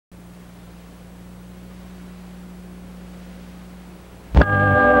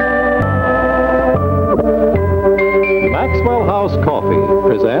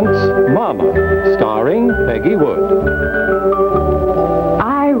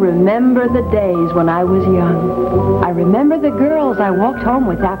remember the days when I was young. I remember the girls I walked home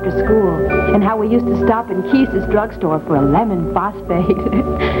with after school, and how we used to stop in Keith's drugstore for a lemon phosphate.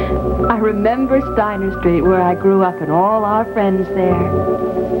 I remember Steiner Street, where I grew up, and all our friends there.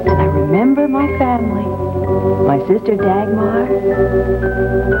 And I remember my family. My sister Dagmar.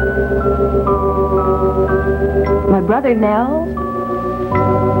 My brother Nels.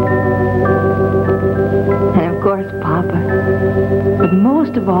 And of course, Papa. But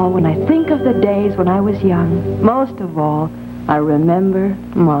most of all, when I think of the days when I was young, most of all, I remember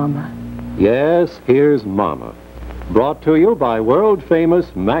Mama. Yes, here's Mama. Brought to you by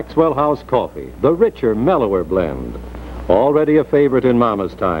world-famous Maxwell House Coffee, the richer, mellower blend. Already a favorite in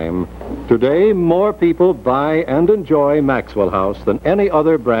Mama's time, today more people buy and enjoy Maxwell House than any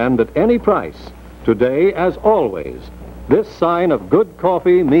other brand at any price. Today, as always, this sign of good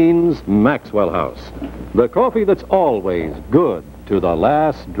coffee means Maxwell House. The coffee that's always good to the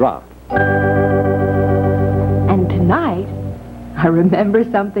last drop. And tonight, I remember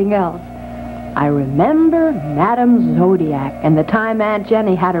something else. I remember Madame Zodiac and the time Aunt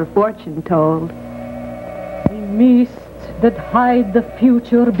Jenny had her fortune told. Mists that hide the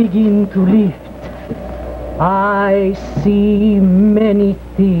future begin to lift. I see many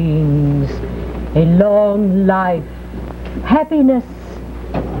things. A long life, happiness,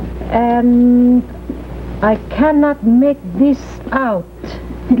 and I cannot make this out.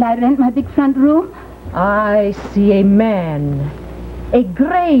 Will I rent my big front room? I see a man, a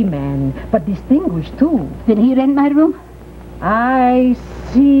gray man, but distinguished too. Will he rent my room? I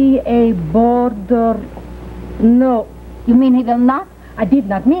see a border. No. You mean he will not? I did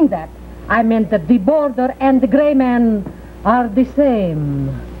not mean that. I meant that the border and the gray man are the same.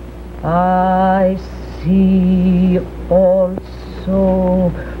 I see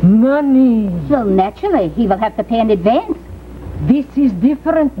also money. Well, naturally, he will have to pay in advance. This is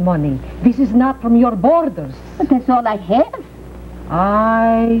different money. This is not from your borders. But that's all I have.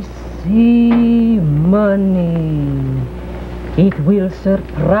 I see money. It will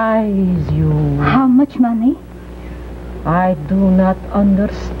surprise you. How much money? I do not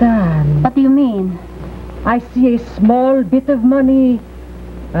understand. What do you mean? I see a small bit of money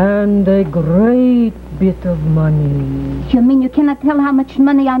and a great bit of money. You mean you cannot tell how much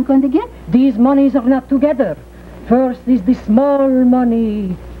money I'm going to get? These monies are not together. First is the small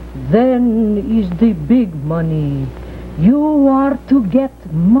money, then is the big money. You are to get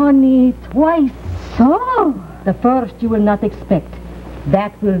money twice. So? The first you will not expect.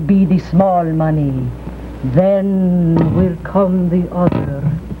 That will be the small money. Then will come the other.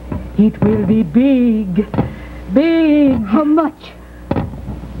 It will be big, big. How much?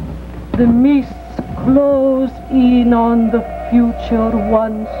 The mists close in on the future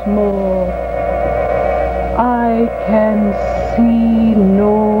once more. I can see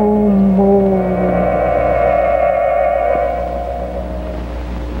no more.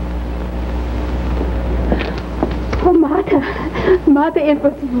 Oh, Martha, it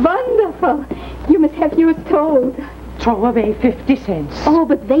was wonderful. You must have yours told. Throw away 50 cents. Oh,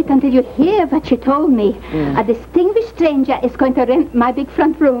 but wait until you hear what she told me. A distinguished stranger is going to rent my big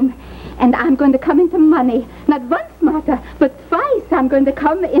front room. And I'm going to come into money. Not once, Martha, but twice I'm going to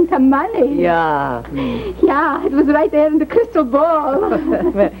come into money. Yeah. Yeah, it was right there in the crystal ball.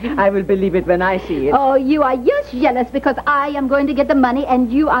 Well, I will believe it when I see it. Oh, you are just jealous because I am going to get the money and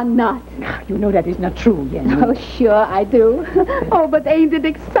you are not. You know that is not true, Jenny. Oh, sure I do. Oh, but ain't it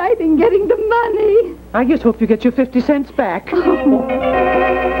exciting getting the money? I just hope you get your 50 cents back.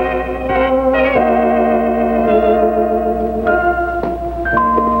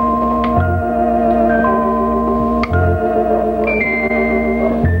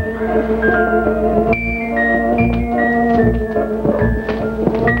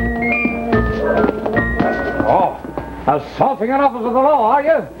 Assaulting an officer of the law, are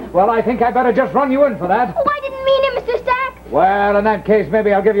you? Well, I think I better just run you in for that. Oh, I didn't mean it, Mr. Stack. Well, in that case,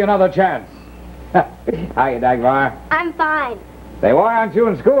 maybe I'll give you another chance. Hiya, Dagmar. I'm fine. Say, why aren't you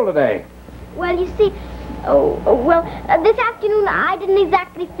in school today? Well, you see, this afternoon I didn't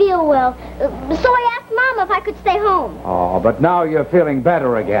exactly feel well. So I asked Mama if I could stay home. Oh, but now you're feeling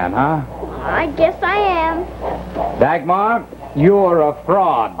better again, huh? I guess I am. Dagmar, you're a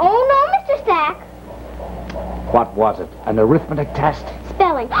fraud. Oh, no, Mr. Stack. What was it? An arithmetic test?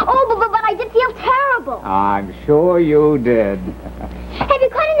 Spelling. Oh, but I did feel terrible. I'm sure you did. Have you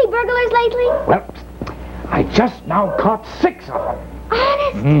caught any burglars lately? Well, I just now caught 6 of them.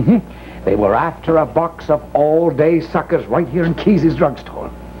 Honest? Mm-hmm. They were after a box of all-day suckers right here in Keyes'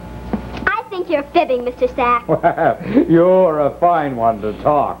 drugstore. I think you're fibbing, Mr. Stack. Well, you're a fine one to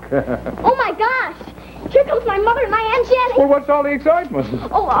talk. Oh, my gosh. Here comes my mother and my Aunt Jenny. Well, what's all the excitement?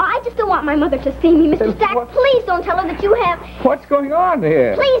 Oh, I just don't want my mother to see me, Mr. Stack. What? Please don't tell her that you have... What's going on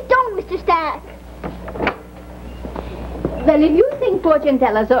here? Please don't, Mr. Stack. Well, if you think fortune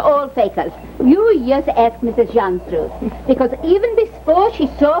tellers are all fakers, you just ask Mrs. Janstruth. Because even before she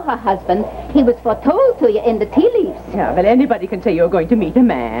saw her husband, he was foretold to you in the tea leaves. Yeah, well, anybody can say you're going to meet a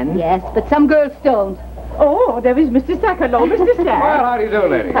man. Yes, but some girls don't. Oh, there is Mr. Stack. Hello, Mr. Stack. Well, how do you do,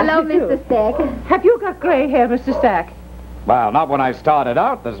 lady? Hello, do you do? Mr. Stack. Have you got grey hair, Mr. Stack? Well, not when I started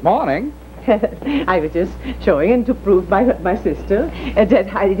out this morning. I was just showing and to prove my sister that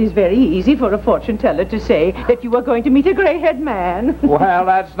it is very easy for a fortune teller to say that you are going to meet a grey-haired man. Well,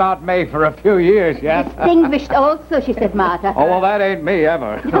 that's not me for a few years yet. Distinguished also, she said, Martha. Oh, well, that ain't me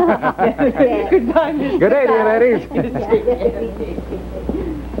ever. Goodbye, Mr. Good day, dear ladies.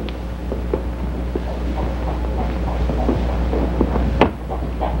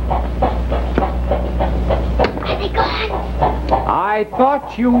 Are they gone? I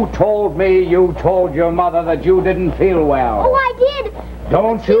thought you told me you told your mother that you didn't feel well. Oh, I did.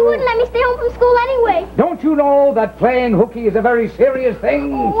 Don't She you? wouldn't let me stay home from school anyway. Don't you know that playing hooky is a very serious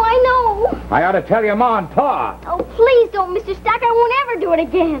thing? Oh, I know. I ought to tell your ma and pa. Oh, please don't, Mr. Stack. I won't ever do it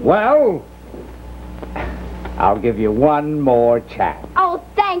again. Well, I'll give you one more chance. Oh,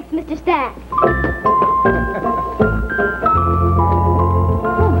 thanks, Mr. Stack.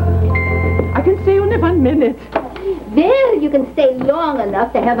 I can stay only 1 minute. Well, you can stay long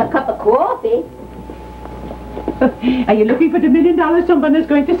enough to have a cup of coffee. Are you looking for the $1 million someone is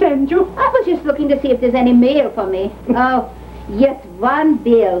going to send you? I was just looking to see if there's any mail for me. Oh, yes, one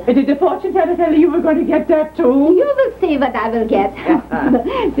bill. Did the fortune teller tell you were going to get that too? You will see what I will get.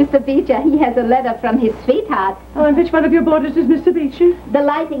 Mr. Beecher, he has a letter from his sweetheart, Oh, and which one of your boarders is Mr. Beecher? the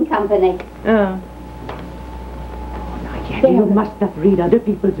lighting company. Oh. Jenny, you must not read other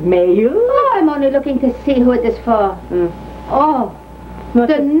people's mail. Oh, I'm only looking to see who it is for. Oh,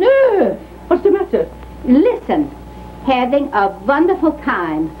 What's the nerve. What's the matter? Listen, having a wonderful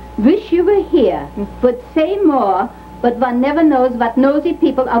time. Wish you were here. Would say more, but one never knows what nosy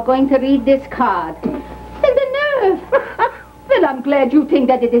people are going to read this card. And the nerve. Well, I'm glad you think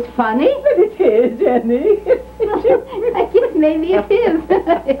that it is funny. But it is, Jenny. I guess maybe it is.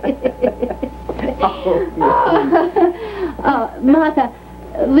 Oh, Martha,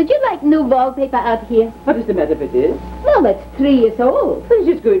 would you like new wallpaper out here? What is the matter with this? Well, it's 3 years old. Is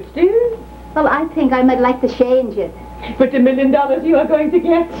it good still? Well, I think I might like to change it. But the $1 million you are going to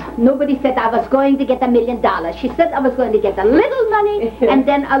get? Nobody said I was going to get $1 million. She said I was going to get a little money and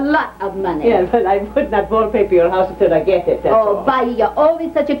then a lot of money. Yeah, well, I would not wallpaper your house until I get it, that's Oh, all. Bobby, you're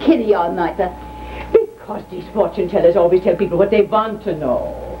always such a kid, you are, Martha. Because these fortune tellers always tell people what they want to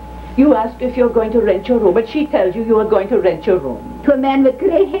know. You ask if you're going to rent your room, but she tells you are going to rent your room. To a man with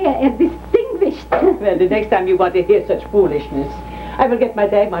gray hair and distinguished. Well, the next time you want to hear such foolishness, I will get my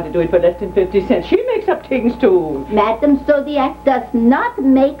Dagmar to do it for less than 50 cents. She makes up things, too. Madame Zodiac does not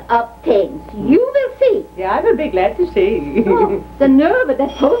make up things. You will see. Yeah, I will be glad to see. Oh, the nerve of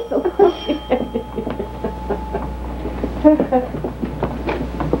that postal.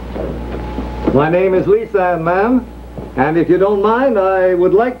 My name is Lisa, ma'am. And if you don't mind, I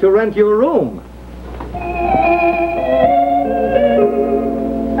would like to rent your room.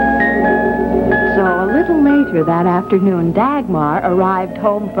 So a little later that afternoon, Dagmar arrived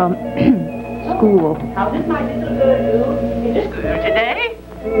home from school. How does my little girl do in the school today?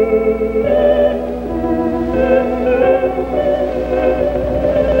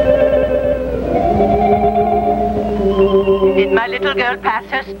 Did my little girl pass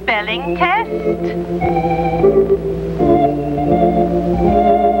her spelling test?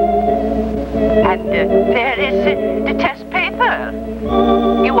 And there is the test paper.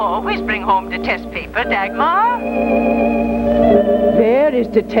 You always bring home the test paper, Dagmar. Where is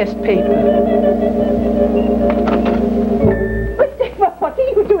the test paper? But Dagmar, what are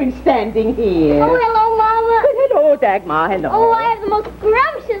you doing standing here? Oh, hello, Mama. Hello, Dagmar, hello. Oh, I have the most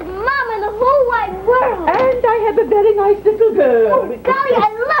scrumptious mama in the whole wide world. And I have a very nice little girl. Oh, golly, I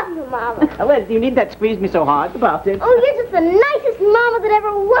love you, Mama. Well, you need not squeeze me so hard about it. Oh, you're just the nicest mama that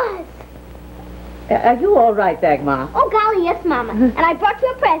ever was. Are you all right, Dagmar? Oh, golly, yes, Mama. And I brought you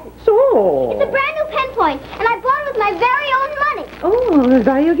a present. So? It's a brand new pen point, and I bought it with my very own money. Oh,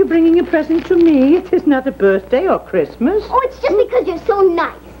 why are you bringing a present to me? It is not a birthday or Christmas. Oh, it's just because you're so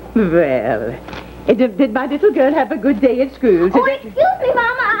nice. Well, did my little girl have a good day at school today? Oh, excuse me,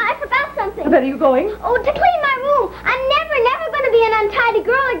 Mama. I forgot something. Where are you going? Oh, to clean my room. I'm never going to be an untidy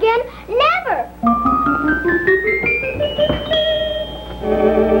girl again. Never.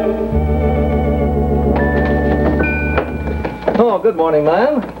 Oh, good morning,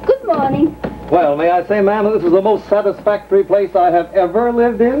 ma'am. Good morning. Well, may I say, ma'am, this is the most satisfactory place I have ever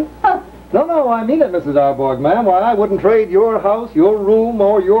lived in? No, I mean it, Mrs. Arborg, ma'am. Why, I wouldn't trade your house, your room,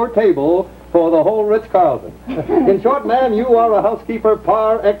 or your table for the whole Ritz-Carlton. In short, ma'am, you are a housekeeper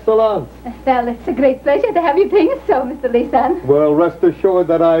par excellence. Well, it's a great pleasure to have you think so, Mr. Lisan. Well, rest assured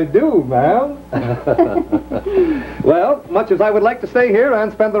that I do, ma'am. Well, much as I would like to stay here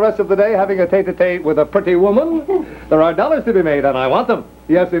and spend the rest of the day having a tete-a-tete with a pretty woman, there are dollars to be made, and I want them.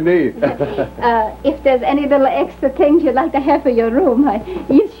 Yes, indeed. If there's any little extra things you'd like to have for your room,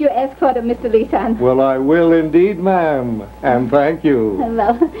 yes, you ask for them, Mr. Lisan. Well, I will indeed, ma'am. And thank you.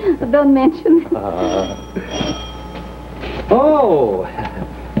 Well, don't mention. Oh,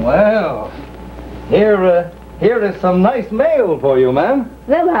 well, here is some nice mail for you, ma'am.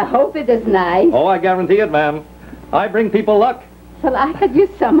 Well, I hope it is nice. Oh, I guarantee it, ma'am. I bring people luck. Well, I could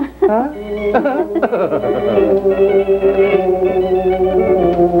use some. Huh?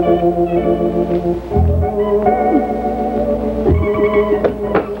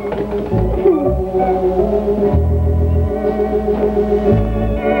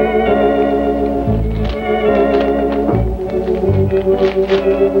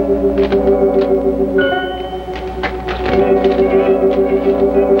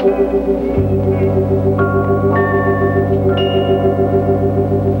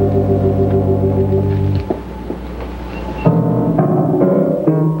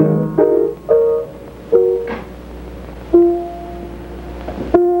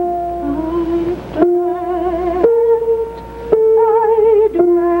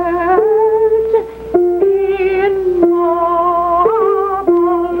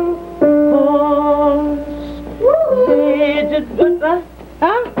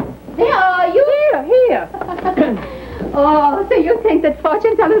 Oh, so you think that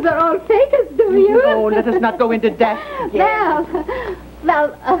fortune tellers are all fakers, do you? Oh, let us not go into that again.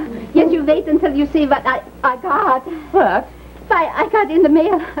 Well, yes, you wait until you see what I got. What? Why, I got in the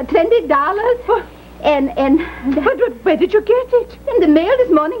mail $20. And But where did you get it? in the mail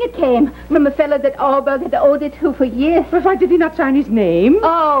this morning it came from a fellow that Alberg had owed it to for years. But why did he not sign his name?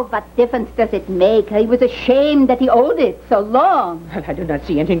 Oh, what difference does it make? He was ashamed that he owed it so long. Well, I do not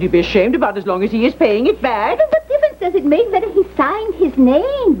see anything to be ashamed about as long as he is paying it back. What difference does it make whether he signed his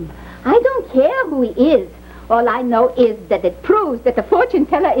name? I don't care who he is. All I know is that it proves that the fortune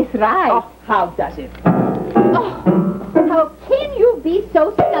teller is right. Oh, how does it? Oh, how can you be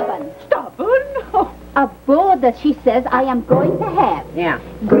so stubborn? Stubborn? Oh. A border, she says, I am going to have. Yeah.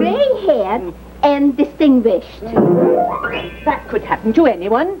 Gray-haired and distinguished. That could happen to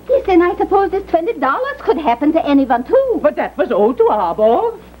anyone. Yes, and I suppose this $20 could happen to anyone, too. But that was owed to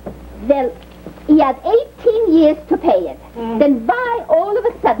Arborg. Well, he had 18 years to pay it. Then why, all of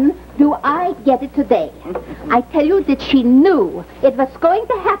a sudden, do I get it today? I tell you that she knew it was going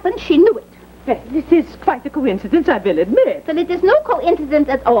to happen. She knew it. Well, this is quite a coincidence, I will admit. Well, it is no coincidence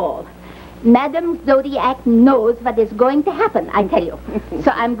at all. Madame Zodiac knows what is going to happen, I tell you.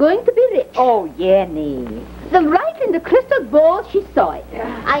 So I'm going to be rich. Oh, Jenny. The right in the crystal ball, she saw it.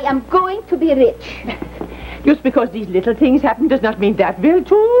 I am going to be rich. Just because these little things happen does not mean that will,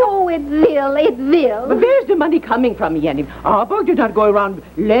 too. Oh, it will, it will. But where's the money coming from, Jenny? Arborg did not go around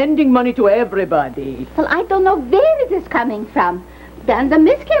lending money to everybody. Well, I don't know where it is coming from. Then the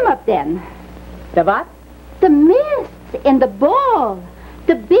mist came up then. The what? The mist in the ball.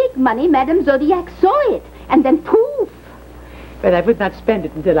 The big money, Madame Zodiac saw it. And then poof. But I would not spend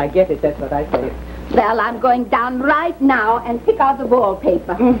it until I get it, that's what I say. Well, I'm going down right now and pick out the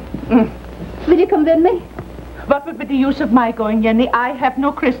wallpaper. Will you come with me? What would be the use of my going, Jenny? I have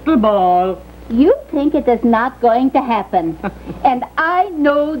no crystal ball. You think it is not going to happen. And I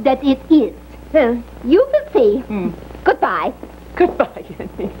know that it is. Well, you will see. Goodbye. Goodbye,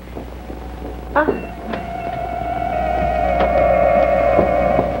 Jenny.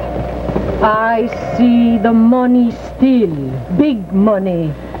 I see the money still. Big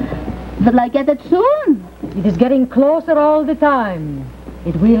money. Will I get it soon? It is getting closer all the time.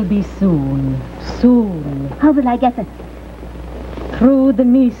 It will be soon. Soon. How will I get it? Through the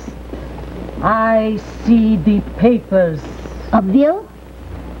mist, I see the papers. A will?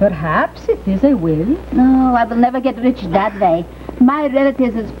 Perhaps it is a will. No, I will never get rich that way. My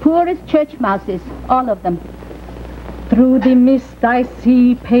relatives as poor as church mouses. All of them. Through the mist, I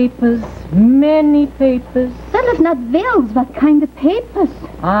see papers. Many papers. That is not wills. What kind of papers?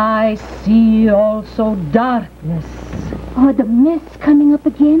 I see also darkness. Oh, the mist coming up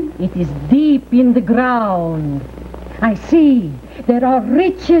again? It is deep in the ground. I see there are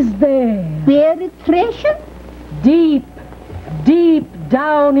riches there. Buried treasure? Deep, deep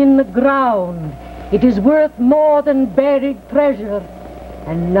down in the ground. It is worth more than buried treasure.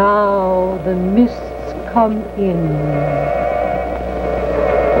 And now the mists come in.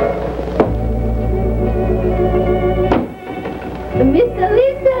 Mr.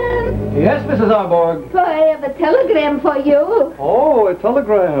 Linton! Yes, Mrs. Arborg. I have a telegram for you. Oh, a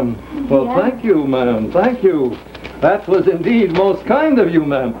telegram. Well, Yeah. thank you, ma'am. Thank you. That was indeed most kind of you,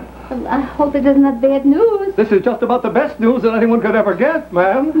 ma'am. I hope it is not bad news. This is just about the best news that anyone could ever get,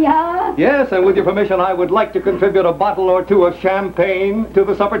 ma'am. Yeah? Yes, and with your permission, I would like to contribute a bottle or two of champagne to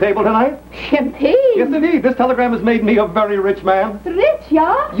the supper table tonight. Champagne? Yes, indeed. This telegram has made me a very rich man. Rich,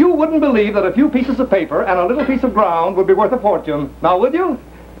 yeah? You wouldn't believe that a few pieces of paper and a little piece of ground would be worth a fortune. Now, would you?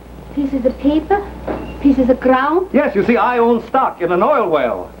 Pieces of paper? Pieces of ground? Yes, you see, I own stock in an oil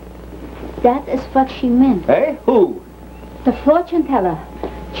well. That is what she meant. Eh? Who? The fortune teller.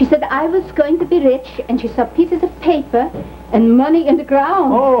 She said I was going to be rich, and she saw pieces of paper and money in the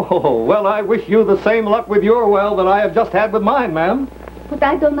ground. Oh, well, I wish you the same luck with your well that I have just had with mine, ma'am. But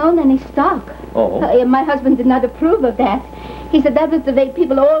I don't own any stock. Oh? My husband did not approve of that. He said that was the way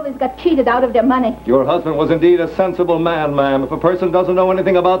people always got cheated out of their money. Your husband was indeed a sensible man, ma'am. If a person doesn't know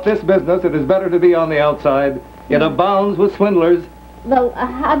anything about this business, it is better to be on the outside. It abounds with swindlers. Well,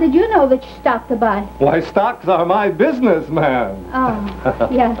 how did you know which stock to buy? Why, stocks are my business, ma'am. Oh,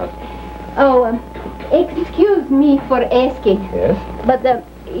 yeah. Oh, excuse me for asking. Yes? But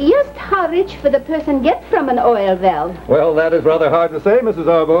just how rich would a person get from an oil well? Well, that is rather hard to say, Mrs.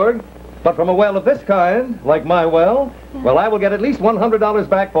 Arborg. But from a well of this kind, like my well, well, I will get at least $100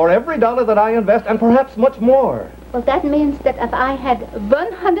 back for every dollar that I invest, and perhaps much more. Well, that means that if I had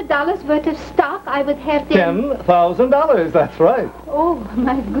 $100 worth of stock, I would have $10,000, that's right. Oh,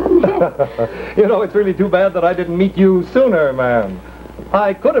 my goodness. You know, it's really too bad that I didn't meet you sooner, ma'am.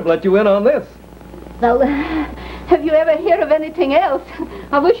 I could have let you in on this. Well, have you ever heard of anything else?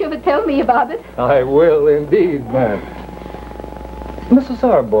 I wish you would tell me about it. I will indeed, ma'am. Mrs.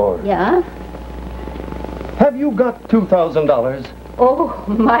 Arborg, Yeah? have you got $2,000? Oh,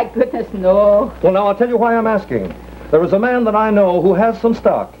 my goodness, no. Well, now, I'll tell you why I'm asking. There is a man that I know who has some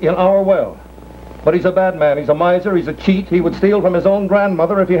stock in our well. But he's a bad man. He's a miser. He's a cheat. He would steal from his own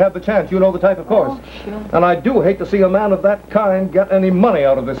grandmother if he had the chance. You know the type, of course. Oh, sure. And I do hate to see a man of that kind get any money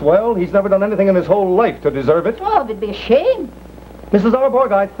out of this well. He's never done anything in his whole life to deserve it. Oh, it'd be a shame. Mrs.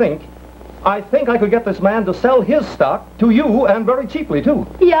 Arborg, I think I could get this man to sell his stock to you, and very cheaply, too.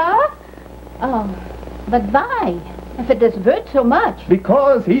 Yeah? Oh, but why? If it is worth so much.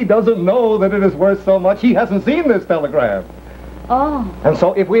 Because he doesn't know that it is worth so much. He hasn't seen this telegram. Oh. And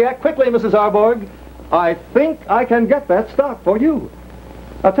so if we act quickly, Mrs. Arborg, I think I can get that stock for you.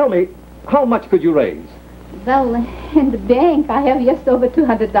 Now tell me, how much could you raise? Well, in the bank, I have just over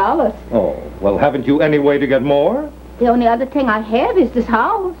 $200. Oh, well, haven't you any way to get more? The only other thing I have is this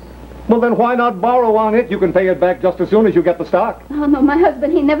house. Well, then why not borrow on it? You can pay it back just as soon as you get the stock. Oh, no, my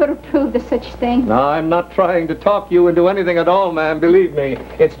husband, he never approved of such thing. Now, I'm not trying to talk you into anything at all, ma'am, believe me.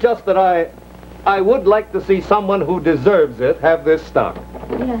 It's just that I would like to see someone who deserves it have this stock.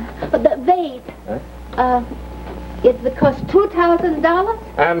 Yeah. But wait. Huh? It would cost $2,000?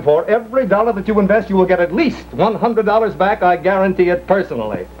 And for every dollar that you invest, you will get at least $100 back. I guarantee it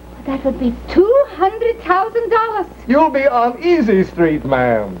personally. That would be $200,000. You'll be on easy street,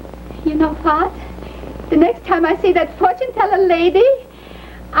 ma'am. You know what? The next time I see that fortune teller lady,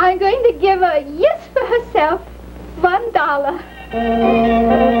 I'm going to give her, yes, for herself, $1.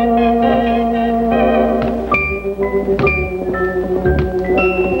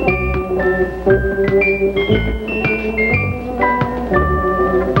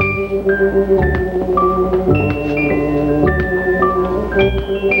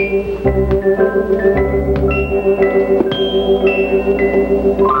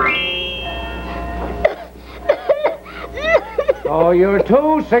 Oh, you're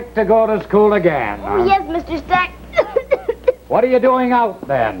too sick to go to school again, huh? Oh, yes, Mr. Stack. What are you doing out,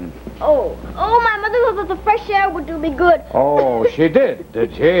 then? Oh, my mother thought that the fresh air would do me good. Oh, she did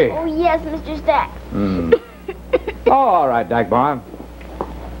she? Oh, yes, Mr. Stack. Oh, all right, Dagmar.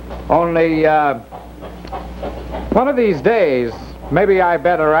 Only, one of these days, maybe I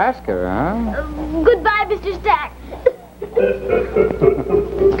better ask her, huh? Goodbye, Mr. Stack.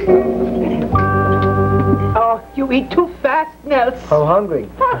 Oh, you eat too fast, Nels. I'm hungry.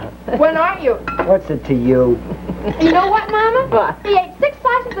 When aren't you? What's it to you? You know what, Mama? What? He ate 6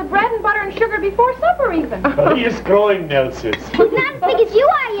 slices of bread and butter and sugar before supper, even. He is growing, Nelson. Well, not as big as you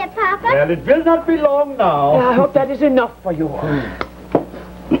are yet, Papa. And it will not be long now. I hope that is enough for you.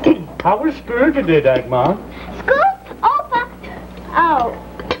 How was school today, Dagmar? School? Oh, Papa. Oh.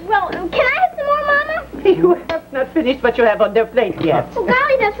 Well, can I have some more, Mama? You have not finished what you have on their plate yet. Oh,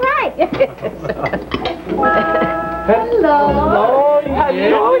 golly, that's right. Hello,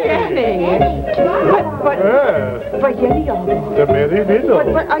 Jenny. But Jenny, The merry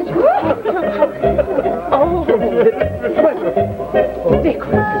widow. but are you... Oh,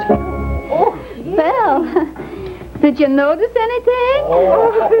 Well, did you notice anything?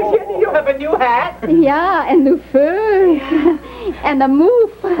 Oh, Jenny, you have a new hat. Yeah, and new furs. And a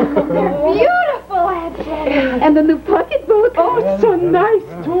move. Beautiful, Aunt Jenny. And a new pocketbook. Oh, so nice,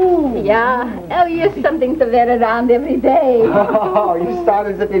 too. Yeah. Oh, yes, something to wear around every day. Oh, you start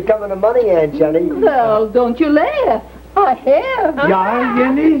as if you'd come into money, Aunt Jenny. Well, don't you laugh. I have. Yeah,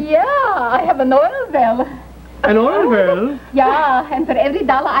 Jenny? Yeah, I have an oil well. An oil well? Yeah, and for every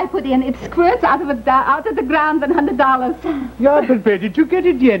dollar I put in, it squirts out of the ground $100. Yeah, but where did you get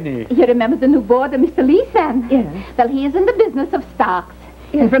it, Jenny? You remember the new boarder, Mr. Leeson? Yes. Well, he is in the business of stocks.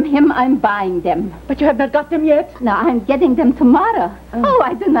 And from him, I'm buying them. But you have not got them yet? No, I'm getting them tomorrow. Oh,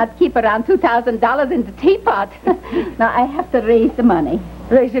 I do not keep around $2,000 in the teapot. Now, I have to raise the money.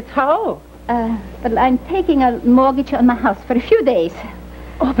 Raise it how? Well, I'm taking a mortgage on my house for a few days.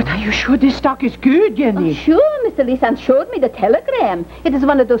 Oh, but are you sure this stock is good, Jenny? Oh, sure, Mr. Leeson showed me the telegram. It is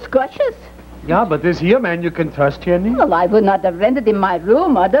one of those scotches. Yeah, but this here man you can trust, Jenny. Well, I would not have rented in my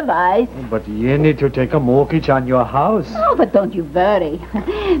room otherwise. But Jenny, to take a mortgage on your house. Oh, but don't you worry.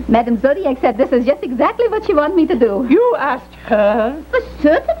 Madame Zodiac said this is just exactly what she wants me to do. You asked her? But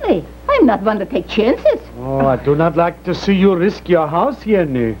certainly. I'm not one to take chances. Oh, I do not like to see you risk your house,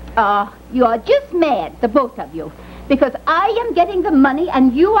 Jenny. You are just mad, the both of you. Because I am getting the money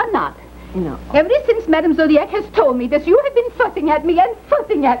and you are not. No. Ever since Madame Zodiac has told me this, you have been fussing at me and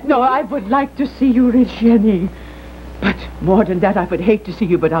fussing at me. No, I would like to see you rich, Jenny. But more than that, I would hate to see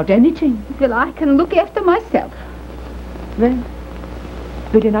you without anything. Well, I can look after myself. Well,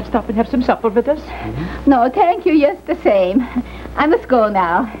 will you not stop and have some supper with us? No, thank you, just the same. I must go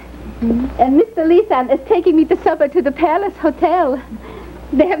now. And Mr. Leeson is taking me to supper to the Palace Hotel.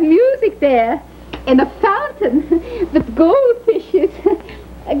 They have music there. And a fountain with goldfishes.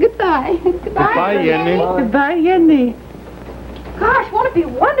 Goodbye. Goodbye, Jenny. Goodbye, Jenny. Gosh, won't it be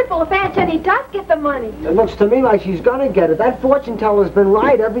wonderful if Aunt Jenny does get the money? It looks to me like she's gonna get it. That fortune teller's been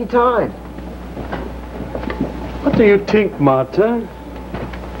right every time. What do you think, Martha?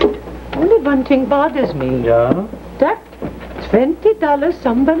 Only one thing bothers me. Yeah? That $20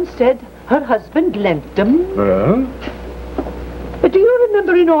 someone said her husband lent them. Well? But do you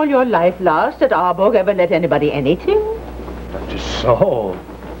remember in all your life, Lars, that Arborg ever let anybody anything? That is so.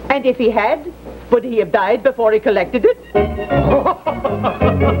 And if he had, would he have died before he collected it?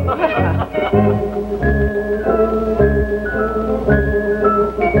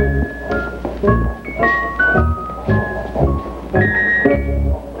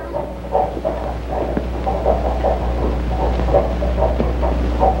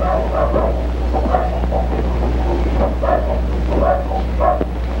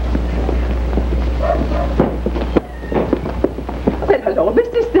 Hello,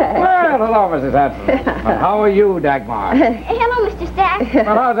 Mr. Stack. Well, hello, Mrs. Hanson. How are you, Dagmar? Hello, Mr. Stack.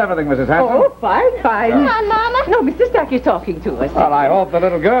 Well, how's everything, Mrs. Hanson? Oh, fine, fine. Come on, Mama. No, Mr. Stack is talking to us. Well, I hope the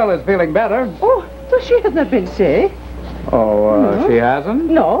little girl is feeling better. Oh, so she has not been sick? Oh, she hasn't?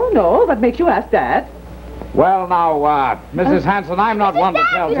 No, no. What makes you ask that? Well, now, Mrs. Hanson, I'm not one to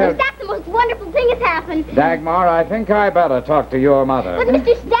tell Mr. you. Stack, the most wonderful thing has happened. Dagmar, I think I better talk to your mother. But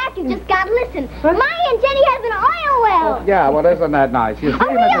Mr. Stack, you just got to listen. My Aunt Jenny has an oil well. Yeah, well, isn't that nice? You see, A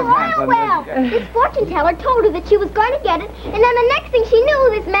real Mrs. oil Hanson... well. This fortune teller told her that she was going to get it, and then the next thing she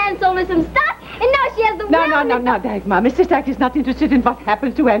knew, this man sold her some stock, and now she has the well. No, Dagmar. Mr. Stack is not interested in what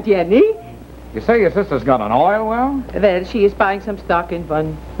happens to Aunt Jenny. You say your sister's got an oil well? Well, she is buying some stock in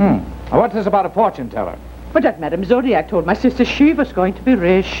one. Now, what's this about a fortune teller? But that Madame Zodiac told my sister she was going to be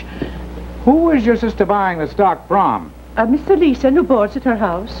rich. Who is your sister buying the stock from? Mr. Leeson, who boards at her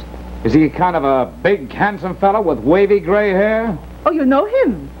house. Is he kind of a big, handsome fellow with wavy gray hair? Oh, you know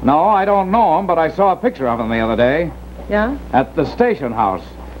him? No, I don't know him, but I saw a picture of him the other day. Yeah? At the station house.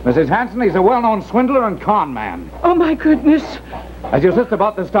 Mrs. Hanson, he's a well-known swindler and con man. Oh, my goodness. Has your sister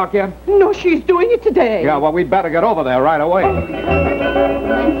bought this stock yet? No, she's doing it today. Yeah, well, we'd better get over there right away.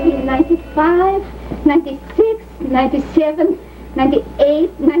 1995, 96, 97,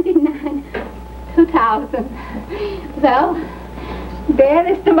 98, 99, 2000. Well, there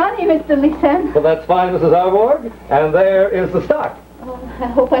is the money, Mr. Leeson. Well, that's fine, Mrs. Arborg. And there is the stock. Oh, I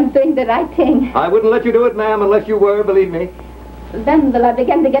hope I'm doing the right thing. I wouldn't let you do it, ma'am, unless you were, believe me. Then will I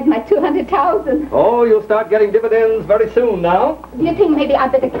begin to get my 200,000? Oh, you'll start getting dividends very soon now. Do you think maybe I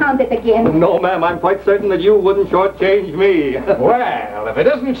better count it again? No, ma'am, I'm quite certain that you wouldn't shortchange me. Well, if it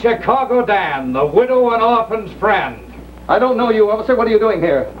isn't Chicago Dan, the widow and orphan's friend. I don't know you, officer. What are you doing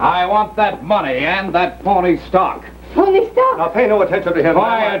here? I want that money and that phony stock. Tony Stark. Now, pay no attention to him.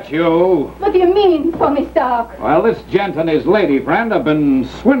 Quiet, you. What do you mean, Tony Stark? Well, this gent and his lady friend have been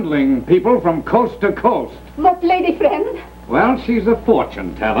swindling people from coast to coast. What lady friend? Well, she's a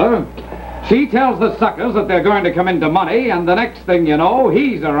fortune teller. She tells the suckers that they're going to come into money, and the next thing you know,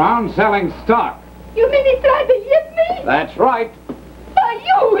 he's around selling stock. You mean he tried to hit me? That's right.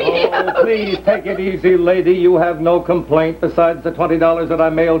 You Oh, please take it easy, lady. You have no complaint. Besides the $20 that I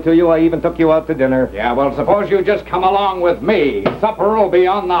mailed to you, I even took you out to dinner. Yeah, well, suppose you just come along with me. Supper will be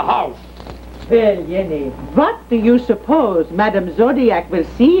on the house. Well, Jenny, what do you suppose Madame Zodiac will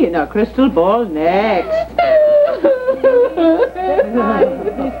see in her crystal ball next?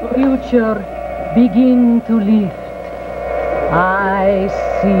 This future begin to lift. I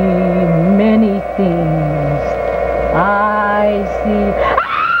see many things. I see...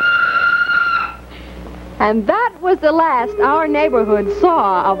 And that was the last our neighborhood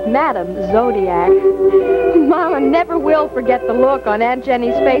saw of Madame Zodiac. Mama never will forget the look on Aunt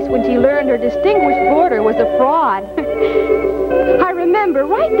Jenny's face when she learned her distinguished boarder was a fraud. I remember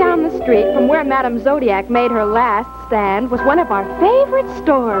right down the street from where Madame Zodiac made her last stand was one of our favorite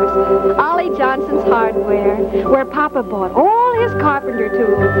stores, Ollie Johnson's Hardware, where Papa bought all his carpenter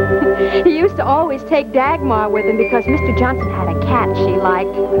tools. He used to always take Dagmar with him because Mr. Johnson had a cat she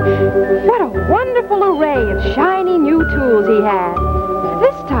liked. What a wonderful array of shiny new tools he had.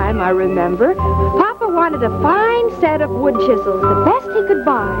 This time, I remember, Papa wanted a fine set of wood chisels, the best he could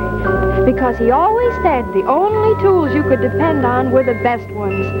buy, because he always said the only tools you could depend on were the best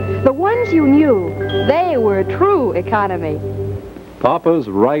ones, the ones you knew. They were true economy. Papa's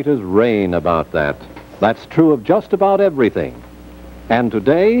right as rain about that. That's true of just about everything. And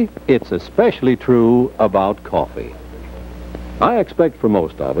today, it's especially true about coffee. I expect for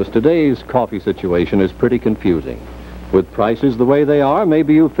most of us, today's coffee situation is pretty confusing. With prices the way they are,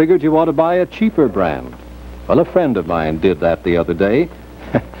 maybe you figured you ought to buy a cheaper brand. Well, a friend of mine did that the other day,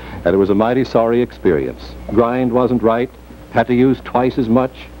 and it was a mighty sorry experience. Grind wasn't right, had to use twice as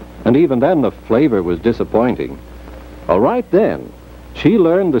much, and even then the flavor was disappointing. Well, right then, she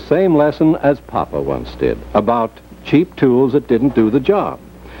learned the same lesson as Papa once did, about cheap tools that didn't do the job.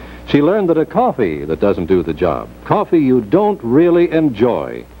 She learned that a coffee that doesn't do the job, coffee you don't really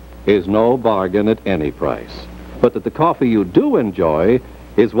enjoy, is no bargain at any price. But that the coffee you do enjoy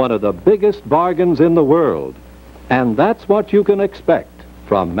is one of the biggest bargains in the world. And that's what you can expect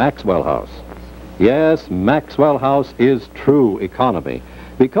from Maxwell House. Yes, Maxwell House is true economy,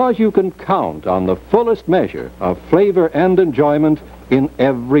 because you can count on the fullest measure of flavor and enjoyment in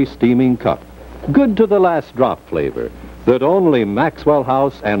every steaming cup. Good to the last drop flavor that only Maxwell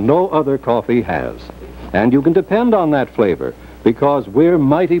House and no other coffee has. And you can depend on that flavor because we're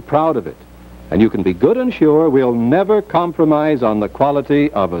mighty proud of it. And you can be good and sure we'll never compromise on the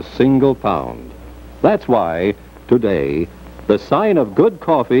quality of a single pound. That's why, today, the sign of good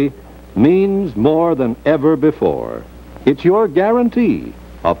coffee means more than ever before. It's your guarantee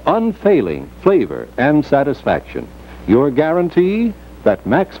of unfailing flavor and satisfaction. Your guarantee that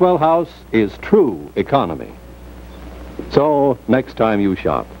Maxwell House is true economy. So, next time you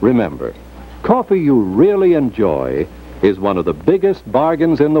shop, remember, coffee you really enjoy is one of the biggest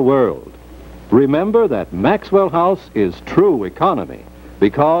bargains in the world. Remember that Maxwell House is true economy,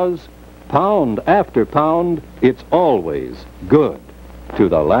 because pound after pound, it's always good to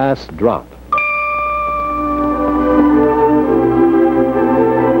the last drop.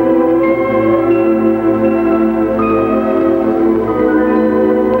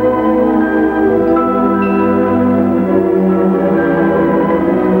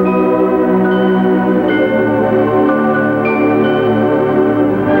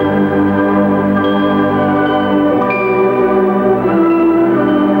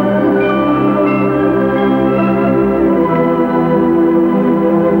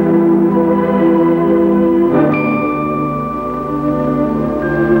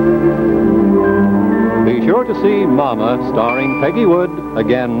 See Mama, starring Peggy Wood,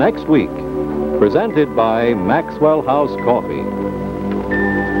 again next week. Presented by Maxwell House Coffee.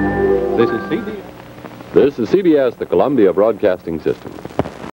 This is CBS, the Columbia Broadcasting System.